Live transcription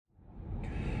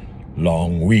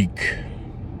Long week.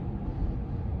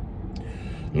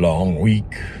 Long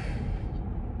week.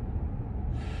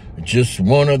 Just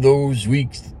one of those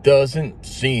weeks that doesn't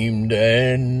seem to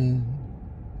end.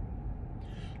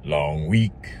 Long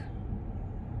week.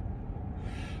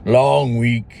 Long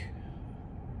week.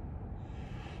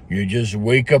 You just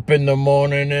wake up in the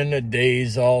morning and the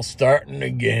day's all starting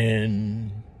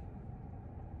again.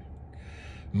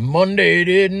 Monday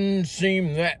didn't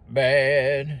seem that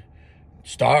bad.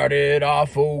 Started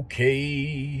off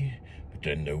okay. But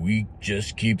then the week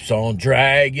just keeps on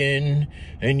dragging.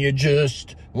 And you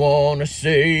just want to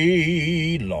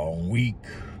say, long week.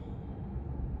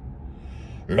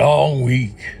 Long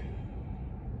week.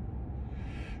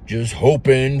 Just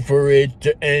hoping for it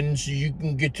to end so you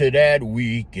can get to that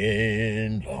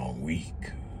weekend. Long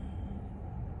week.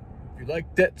 If you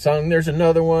like that song, there's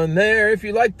another one there. If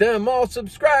you like them all,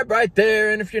 subscribe right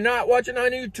there. And if you're not watching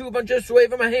on YouTube, I'm just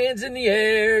waving my hands in the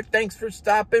air. Thanks for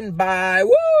stopping by.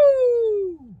 Woo!